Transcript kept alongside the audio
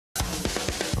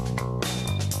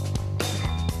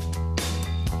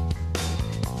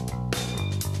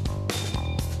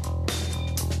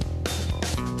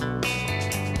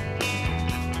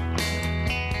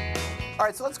All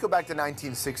right, so let's go back to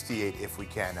 1968 if we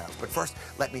can. But first,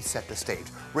 let me set the stage.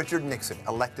 Richard Nixon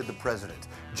elected the president.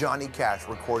 Johnny Cash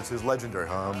records his legendary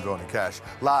 "I'm Johnny Cash"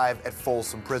 live at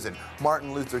Folsom Prison.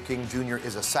 Martin Luther King Jr.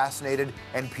 is assassinated,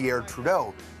 and Pierre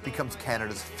Trudeau becomes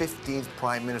Canada's 15th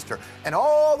Prime Minister. And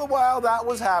all the while that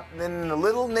was happening in a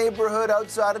little neighborhood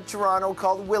outside of Toronto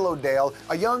called Willowdale,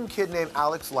 a young kid named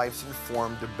Alex Lifeson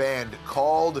formed a band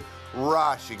called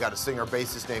Rush. You got a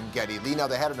singer-bassist named Geddy Lee. Now,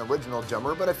 they had an original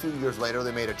drummer, but a few years later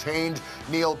they made a change.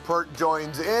 Neil Peart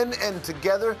joins in, and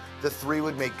together the three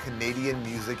would make Canadian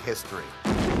music history.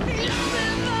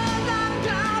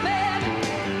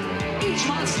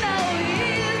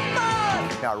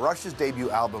 Now, Rush's debut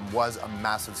album was a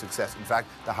massive success. In fact,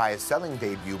 the highest-selling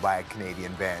debut by a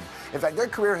Canadian band. In fact, their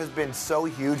career has been so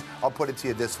huge, I'll put it to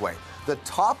you this way. The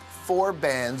top 4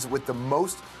 bands with the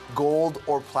most gold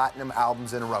or platinum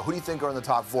albums in a row. Who do you think are in the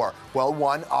top 4? Well,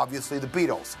 1, obviously, the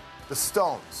Beatles, the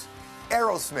Stones,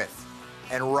 Aerosmith,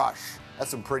 and Rush.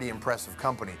 That's some pretty impressive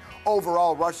company.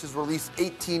 Overall, Rush has released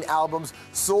 18 albums,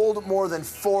 sold more than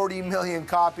 40 million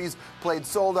copies, played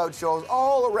sold-out shows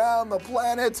all around the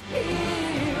planet.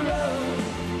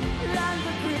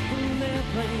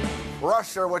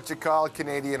 Rush are what you call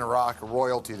Canadian rock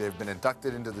royalty. They've been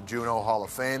inducted into the Juno Hall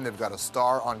of Fame. They've got a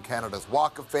star on Canada's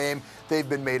Walk of Fame. They've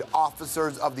been made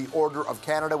officers of the Order of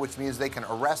Canada, which means they can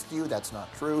arrest you. That's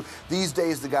not true. These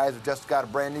days, the guys have just got a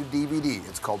brand new DVD.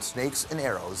 It's called Snakes and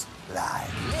Arrows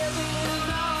Live.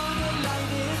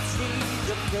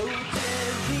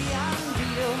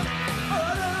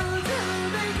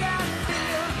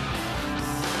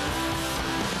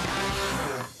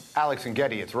 Alex and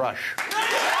Geddy, it's Rush.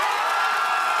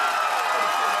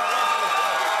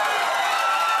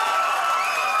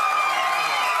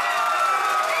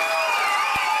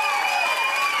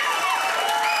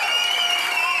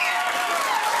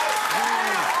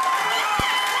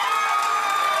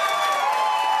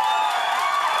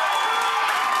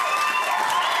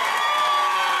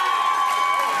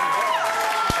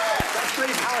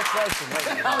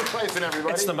 Alex Lifeson,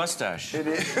 everybody. It's the mustache. It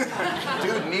is.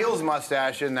 Dude, Neil's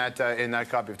mustache in that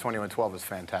copy of 2112 is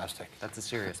fantastic. That's a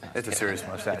serious mustache. It's a serious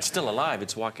mustache. It's still alive.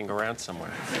 It's walking around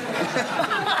somewhere.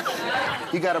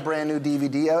 You got a brand new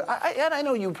DVD out. And I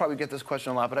know you probably get this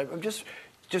question a lot, but I'm just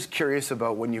curious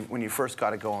about when you first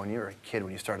got it going. You were a kid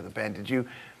when you started the band. Did you?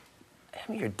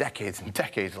 I mean, you're decades and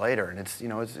decades later, and it's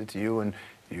you and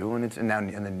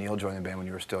then Neil joined the band when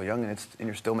you were still young, and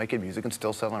you're still making music and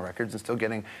still selling records and still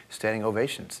getting standing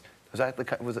ovations.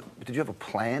 Did you have a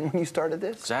plan when you started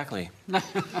this? Exactly. It's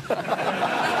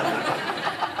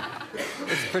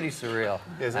pretty surreal.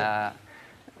 Is it?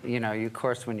 You know, of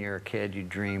course, when you're a kid, you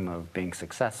dream of being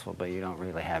successful, but you don't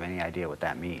really have any idea what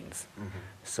that means. Mm-hmm.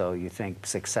 So you think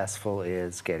successful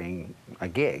is getting a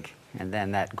gig, and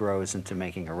then that grows into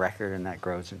making a record, and that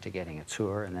grows into getting a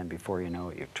tour, and then before you know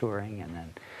it, you're touring, and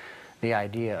then the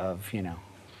idea of,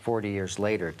 40 years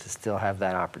later to still have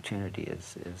that opportunity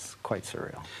is quite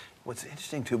surreal. What's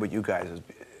interesting, too, about you guys is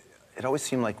it always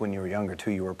seemed like when you were younger,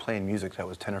 too, you were playing music that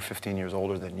was 10 or 15 years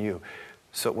older than you.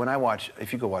 So when I watch,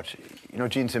 if you go watch,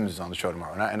 Gene Simmons is on the show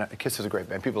tomorrow, and Kiss is a great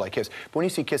band. People like Kiss. But when you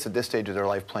see Kiss at this stage of their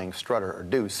life playing Strutter or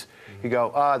Deuce, you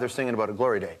go, they're singing about a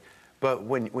glory day. But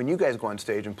when you guys go on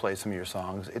stage and play some of your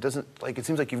songs, it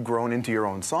seems like you've grown into your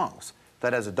own songs.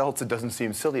 That as adults, it doesn't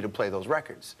seem silly to play those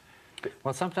records.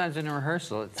 Well, sometimes in a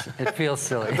rehearsal, it feels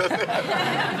silly.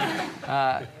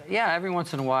 Yeah, every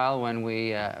once in a while when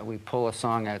we pull a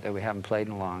song out that we haven't played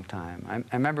in a long time.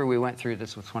 I remember we went through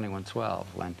this with 2112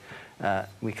 when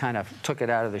we kind of took it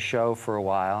out of the show for a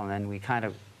while, and then we kind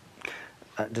of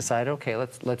decided, okay,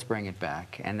 let's bring it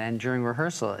back. And then during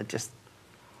rehearsal, it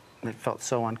felt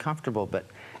so uncomfortable. But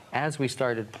as we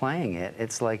started playing it,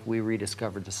 it's like we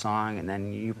rediscovered the song, and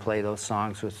then you play those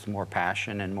songs with more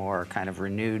passion and more kind of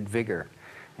renewed vigor,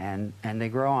 and they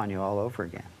grow on you all over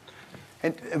again.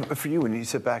 And for you, when you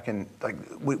sit back and,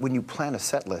 when you plan a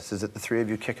set list, is it the three of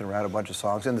you kicking around a bunch of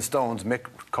songs? And the Stones, Mick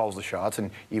calls the shots,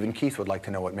 and even Keith would like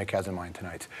to know what Mick has in mind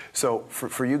tonight. So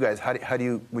for you guys, how do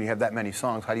you, when you have that many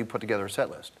songs, how do you put together a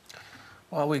set list?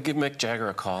 Well, we give Mick Jagger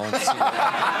a call and see.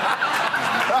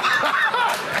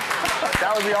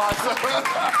 That would be awesome.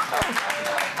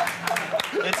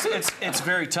 It's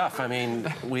very tough. I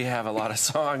mean, we have a lot of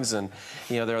songs, and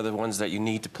they're the ones that you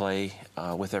need to play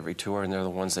with every tour, and they're the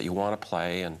ones that you want to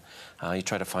play, and you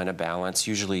try to find a balance.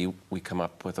 Usually, we come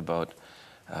up with about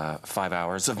 5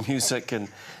 hours of music and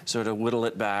sort of whittle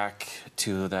it back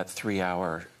to that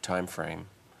 3-hour time frame.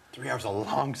 3 hours, a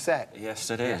long set.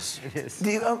 Yes, it is. It is. Do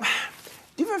you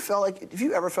ever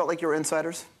felt like you were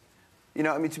insiders?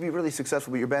 I mean, to be really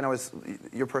successful, but your band always,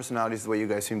 your personalities, the way you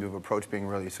guys seem to have approached being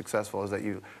really successful, is that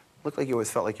you looked like you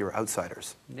always felt like you were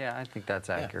outsiders. Yeah, I think that's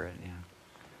accurate, yeah.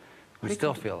 We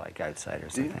still feel like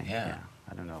outsiders, I think. Yeah.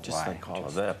 I don't know Just why. like all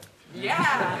of them.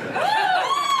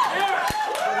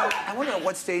 I wonder at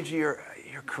what stage of your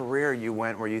career you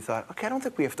went where you thought, okay, I don't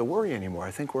think we have to worry anymore.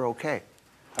 I think we're okay.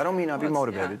 I don't mean not be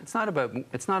motivated. It's not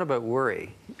about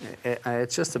worry.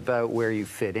 It's just about where you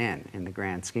fit in the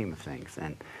grand scheme of things.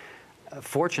 And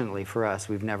fortunately for us,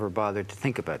 we've never bothered to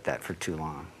think about that for too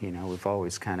long. You know, we've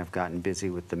always kind of gotten busy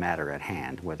with the matter at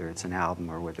hand, whether it's an album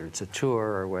or whether it's a tour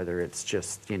or whether it's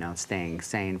just, you know, staying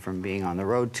sane from being on the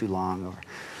road too long.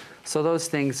 So those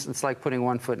things, it's like putting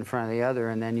one foot in front of the other,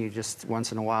 and then you just,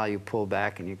 once in a while, you pull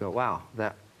back and you go, wow,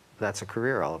 that's a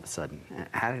career all of a sudden.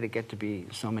 How did it get to be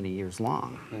so many years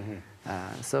long?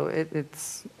 So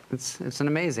it's an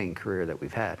amazing career that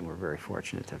we've had, and we're very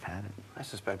fortunate to have had it. I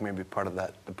suspect maybe part of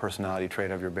that, the personality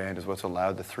trait of your band, is what's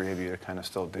allowed the three of you to kind of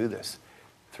still do this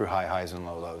through high highs and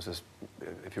low lows.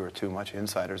 If you were too much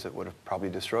insiders, it would have probably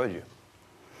destroyed you.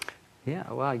 Yeah,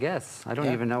 well, I guess. I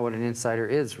don't even know what an insider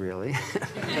is, really.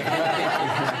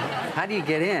 How do you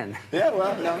get in? Yeah,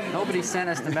 well, no. Nobody sent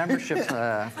us the membership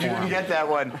form. You didn't get that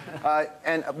one.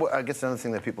 And I guess another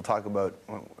thing that people talk about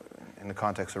in the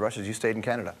context of Rush is you stayed in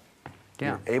Canada.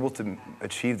 Yeah. You're able to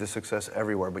achieve the success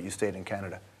everywhere, but you stayed in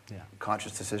Canada. Yeah.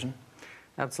 Conscious decision?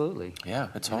 Absolutely. Yeah,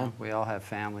 it's home. We all have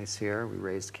families here. We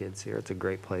raised kids here. It's a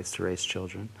great place to raise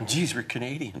children. Geez, we're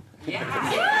Canadian.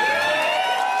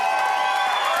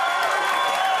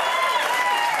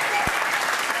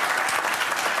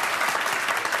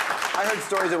 I heard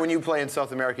stories that when you play in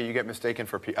South America, you get mistaken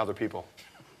for other people.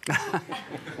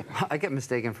 I get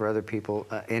mistaken for other people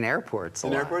in airports a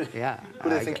lot. Airports? Yeah. Who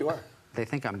do they think you are? They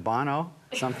think I'm Bono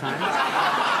sometimes.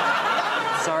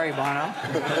 Sorry, Bono.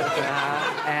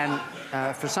 And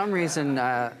for some reason,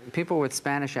 people with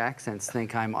Spanish accents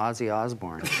think I'm Ozzy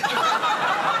Osbourne.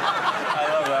 I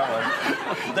love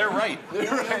that one. They're right. You're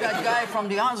that guy from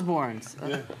the Osbournes.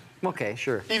 Okay,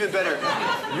 sure. Even better,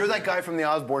 you're that guy from the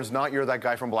Osbournes, not you're that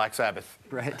guy from Black Sabbath.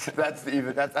 Right.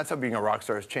 That's how being a rock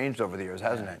star has changed over the years,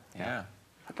 hasn't it? Yeah. How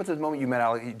about the moment you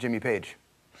met Jimmy Page?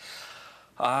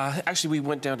 Actually, we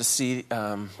went down to see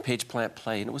Page Plant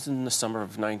play, and it was in the summer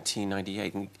of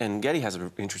 1998. And Geddy has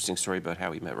an interesting story about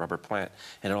how he met Robert Plant,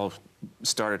 and it all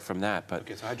started from that. But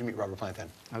Okay, so how'd you meet Robert Plant then?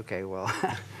 Okay, well,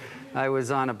 I was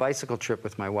on a bicycle trip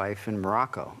with my wife in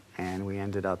Morocco, and we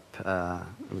ended up,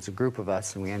 it was a group of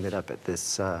us, and we ended up at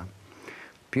this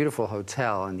beautiful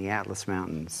hotel in the Atlas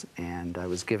Mountains, and I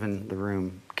was given the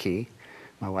room key.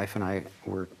 My wife and I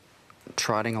were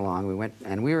trotting along. We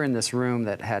were in this room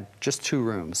that had just two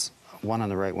rooms, one on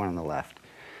the right, one on the left.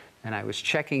 And I was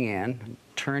checking in,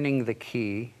 turning the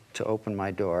key to open my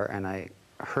door, and I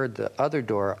heard the other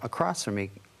door across from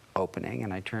me opening,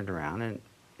 and I turned around, and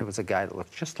it was a guy that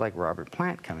looked just like Robert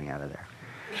Plant coming out of there.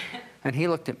 And he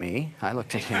looked at me, I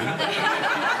looked at him,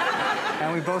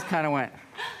 and we both kind of went,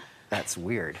 that's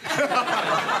weird.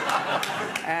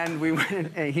 And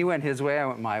he went his way, I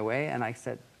went my way, and I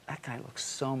said, that guy looks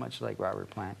so much like Robert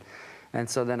Plant. And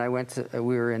so then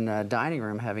we were in the dining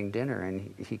room having dinner,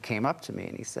 and he came up to me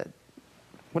and he said,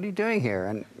 what are you doing here?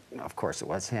 And of course it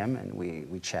was him, and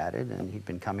we chatted, and he'd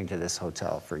been coming to this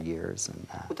hotel for years. And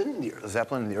Well, didn't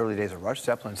Zeppelin in the early days of Rush,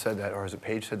 Zeppelin said that, or is it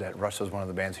Page said that Rush was one of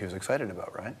the bands he was excited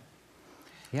about, right?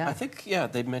 yeah. I think, yeah,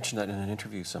 they mentioned that in an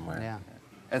interview somewhere. Yeah.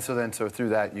 And so through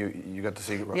that, you got to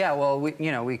see Rush. Yeah, well,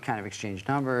 we kind of exchanged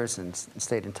numbers and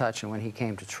stayed in touch, and when he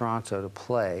came to Toronto to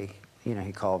play,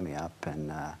 he called me up,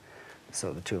 and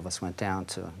so the two of us went down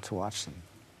to watch them.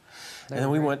 And then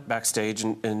we went backstage,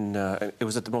 and it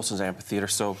was at the Molson's Amphitheater,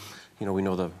 so, we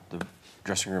know the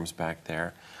dressing room's back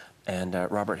there. And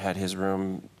Robert had his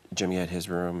room, Jimmy had his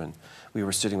room, and we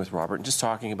were sitting with Robert and just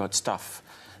talking about stuff.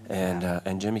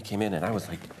 And Jimmy came in, and I was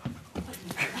like...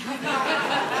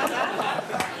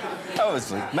 I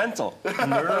was like mental,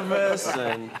 nervous,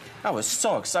 and I was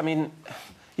so excited. I mean,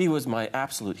 he was my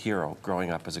absolute hero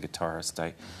growing up as a guitarist.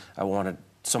 I wanted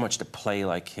so much to play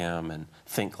like him and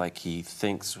think like he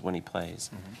thinks when he plays.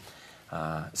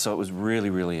 So it was really,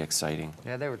 really exciting.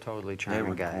 Yeah, they were totally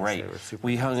charming guys. They were great. They were super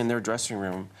we hung nice. in their dressing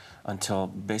room until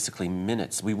basically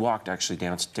minutes. We walked actually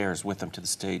downstairs with them to the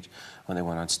stage when they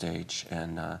went on stage.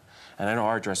 And I know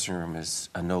our dressing room is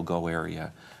a no-go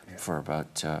area for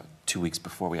about 2 weeks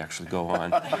before we actually go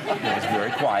on. It was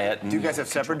very quiet. Do you guys have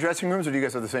separate dressing rooms, or do you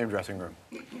guys have the same dressing room?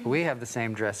 We have the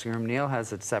same dressing room. Neil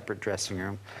has a separate dressing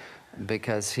room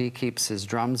because he keeps his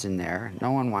drums in there.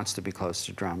 No one wants to be close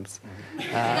to drums.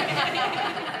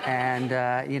 And,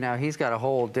 he's got a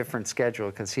whole different schedule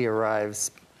because he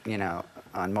arrives,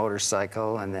 on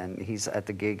motorcycle, and then he's at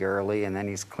the gig early, and then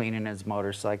he's cleaning his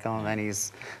motorcycle, and then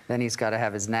he's got to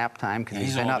have his nap time because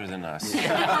He's older than us.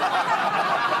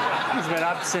 He's been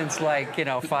up since, like,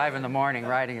 5 in the morning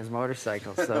riding his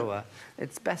motorcycle. So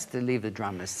it's best to leave the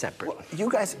drummers separate. Well, do you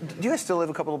guys still live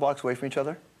a couple of blocks away from each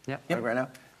other? Yep. Right now?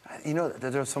 You know,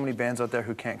 there are so many bands out there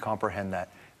who can't comprehend that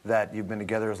you've been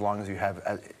together as long as you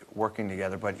have, working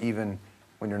together, but even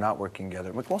when you're not working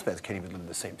together, most bands can't even live in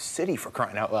the same city, for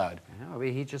crying out loud. No, but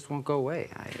he just won't go away.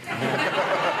 Well,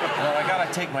 I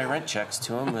gotta take my rent checks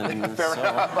to him, and Fair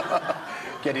enough.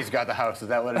 Geddy's got the house. Is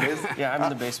that what it is? Yeah, I'm in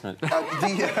the basement.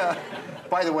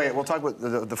 By the way, we'll talk about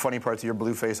the funny parts of your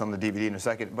blue face on the DVD in a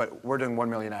second, but we're doing 1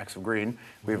 million acts of green.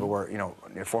 We're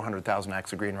 400,000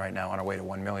 acts of green right now on our way to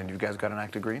 1 million. You guys got an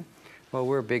act of green? Well,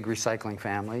 we're a big recycling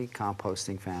family,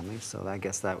 composting family, so I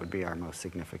guess that would be our most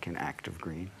significant act of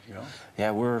green.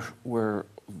 Yeah, we're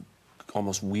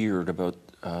almost weird about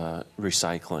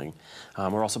recycling.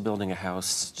 We're also building a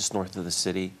house just north of the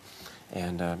city,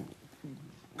 and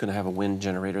going to have a wind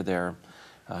generator there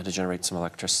to generate some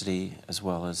electricity, as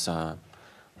well as a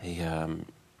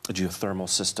geothermal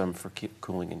system for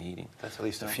cooling and heating. That's at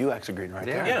least a few acts of green right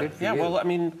there. Yeah, good for you. Well, I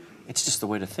mean, it's just the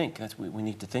way to think. We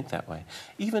need to think that way.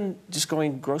 Even just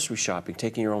going grocery shopping,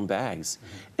 taking your own bags,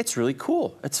 it's really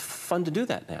cool. It's fun to do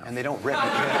that now. And they don't rip. The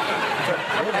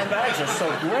bags are so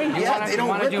great. You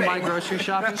want to do my grocery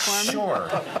shopping for me? Sure.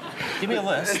 Give me a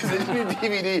list. This new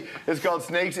DVD is called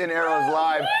Snakes and Arrows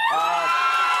Live.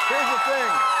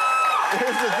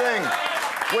 Here's the thing.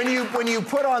 When you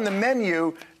put on the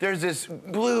menu, there's this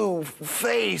blue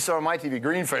face, or my TV,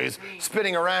 green face,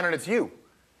 spinning around, and it's you.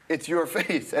 It's your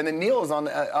face. And then Neil is on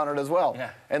it as well.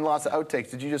 Yeah. And lots of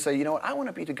outtakes. Did you just say, you know what, I want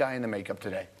to be the guy in the makeup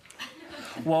today?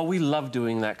 Well, we love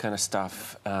doing that kind of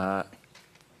stuff.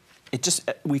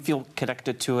 We feel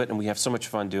connected to it, and we have so much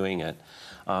fun doing it.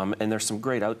 And there's some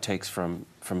great outtakes from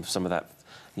some of that,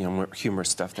 more humorous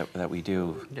stuff that we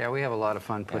do. Yeah, we have a lot of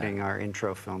fun putting our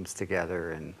intro films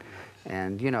together, and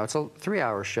it's a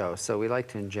 3-hour show, so we like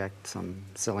to inject some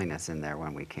silliness in there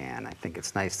when we can. I think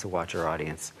it's nice to watch our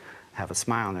audience have a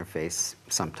smile on their face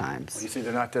sometimes. You see,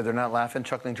 they're not laughing,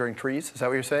 chuckling during trees? Is that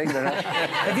what you're saying? They're not?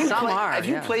 Have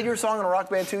you played your song in a rock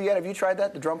band too yet? Have you tried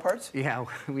that, the drum parts? Yeah,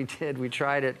 we did. We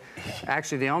tried it.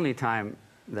 Actually, the only time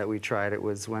that we tried it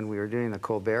was when we were doing the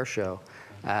Colbert Show.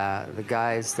 The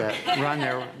guys that run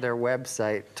their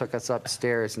website took us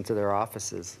upstairs into their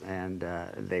offices, and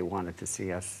they wanted to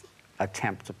see us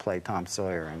attempt to play Tom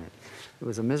Sawyer, and it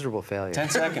was a miserable failure. 10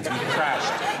 seconds, we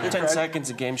crashed. 10 seconds,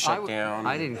 the game shut down.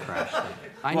 I didn't crash.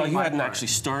 Well, you hadn't actually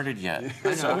started yet.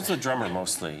 So I was the drummer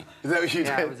mostly. Is that what you did?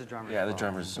 Yeah, I was a drummer. Yeah, the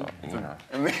drummers,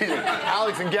 Amazing.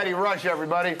 Alex and Geddy Rush,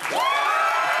 everybody. It's called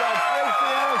Snakes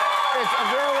and Arrows. It's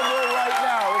available right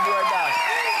now. We'll be right back.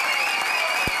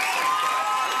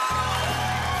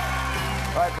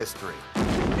 All right, history.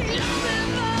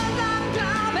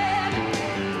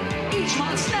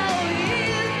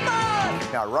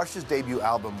 Now, Rush's debut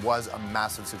album was a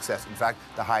massive success. In fact,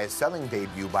 the highest-selling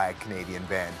debut by a Canadian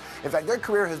band. In fact, their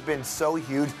career has been so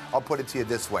huge, I'll put it to you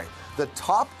this way. The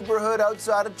top neighborhood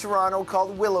outside of Toronto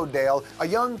called Willowdale, a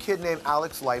young kid named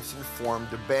Alex Lifeson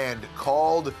formed a band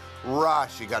called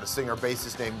Rush. You got a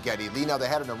singer-bassist named Geddy Lee. Now, they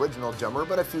had an original drummer,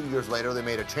 but a few years later, they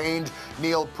made a change.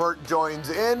 Peart joins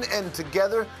in, and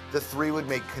together, the three would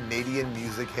make Canadian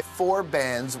music hit. 4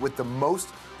 bands with the most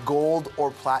gold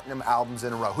or platinum albums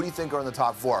in a row. Who do you think are in the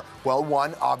top 4? Well,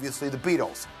 1, obviously, the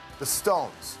Beatles, the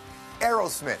Stones,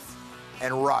 Aerosmith,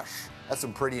 and Rush. That's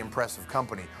some pretty impressive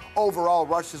company. Overall,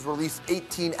 Rush has released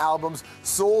 18 albums,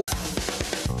 sold...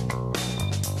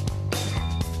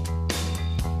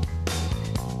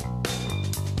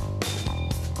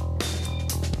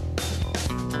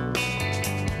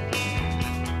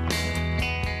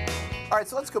 All right,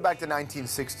 so let's go back to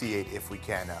 1968 if we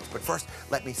can now. But first,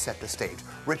 let me set the stage.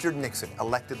 Richard Nixon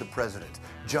elected the president.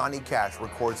 Johnny Cash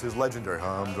records his legendary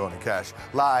I'm Going to Cash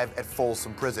live at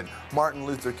Folsom Prison. Martin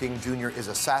Luther King Jr. is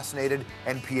assassinated,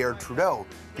 and Pierre Trudeau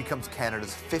becomes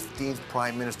Canada's 15th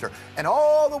Prime Minister. And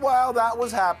all the while that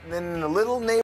was happening in a little neighborhood